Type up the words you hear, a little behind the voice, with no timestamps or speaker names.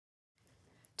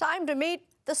Time to meet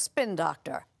the Spin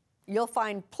Doctor. You'll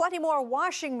find plenty more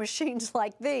washing machines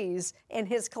like these in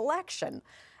his collection,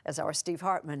 as our Steve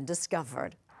Hartman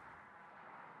discovered.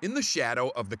 In the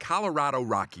shadow of the Colorado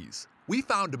Rockies, we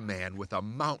found a man with a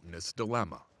mountainous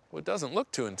dilemma. Well, it doesn't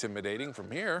look too intimidating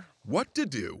from here. What to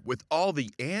do with all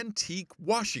the antique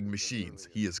washing machines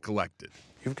he has collected.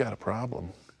 You've got a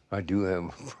problem. I do have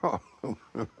a problem.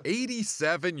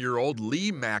 87-year-old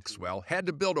Lee Maxwell had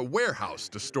to build a warehouse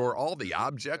to store all the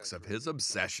objects of his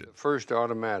obsession. First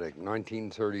automatic,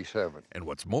 1937. And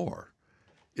what's more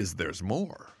is there's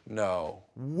more. No.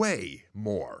 Way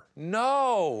more.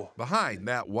 No. Behind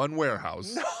that one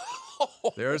warehouse,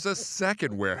 there's a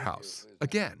second warehouse,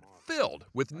 again, filled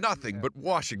with nothing but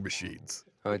washing machines.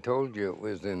 I told you it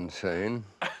was insane.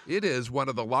 It is one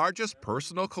of the largest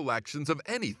personal collections of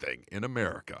anything in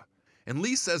America. And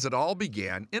Lee says it all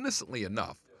began, innocently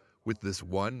enough, with this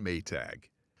one Maytag.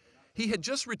 He had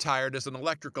just retired as an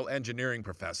electrical engineering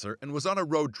professor and was on a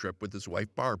road trip with his wife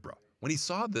Barbara when he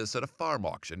saw this at a farm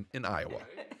auction in Iowa.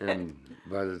 And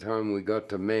by the time we got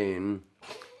to Maine,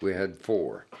 we had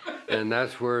 4. And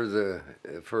that's where the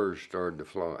furs started to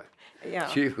fly. Yeah.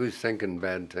 She was thinking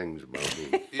bad things about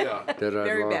me. Yeah. That I'd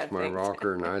Very lost bad my things.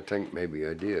 rocker, and I think maybe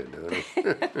I did.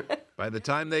 By the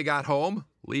time they got home,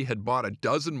 Lee had bought a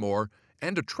dozen more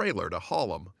and a trailer to haul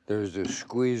them. There's a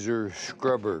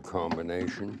squeezer-scrubber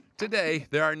combination. Today,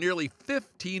 there are nearly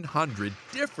 1,500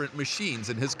 different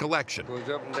machines in his collection. Goes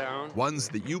up and down. Ones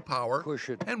that you power Push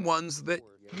it. and ones that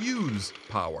use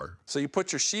power. So you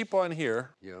put your sheep on here.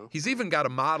 Yeah. He's even got a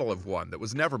model of one that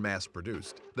was never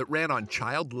mass-produced, that ran on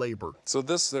child labor. So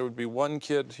there would be one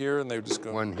kid here, and they would just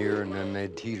go. One here, and then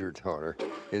they'd teeter-totter.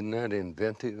 Isn't that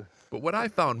inventive? But what I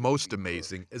found most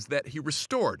amazing is that he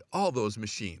restored all those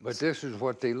machines. But this is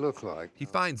what they look like. He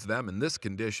finds them in this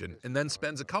condition and then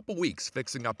spends a couple weeks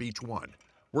fixing up each one,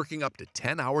 working up to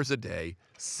 10 hours a day,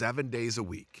 7 days a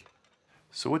week.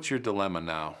 So what's your dilemma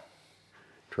now?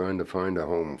 Trying to find a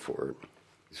home for it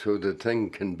so the thing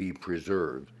can be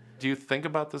preserved. Do you think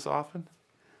about this often?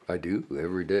 I do,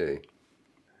 every day.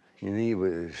 You need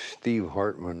a Steve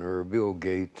Hartman or a Bill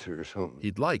Gates or something.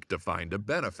 He'd like to find a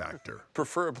benefactor,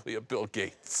 Preferably a Bill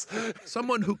Gates.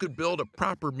 someone who could build a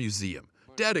proper museum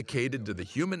dedicated to the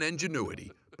human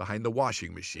ingenuity behind the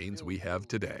washing machines we have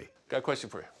today. Got a question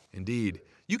for you. Indeed,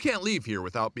 you can't leave here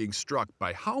without being struck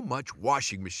by how much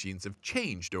washing machines have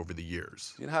changed over the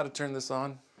years. Do you know how to turn this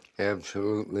on?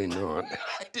 Absolutely not.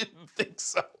 I didn't think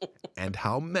so. And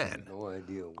how men No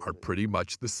idea. are pretty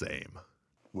much the same.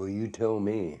 Well, you tell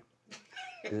me.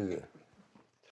 Is it?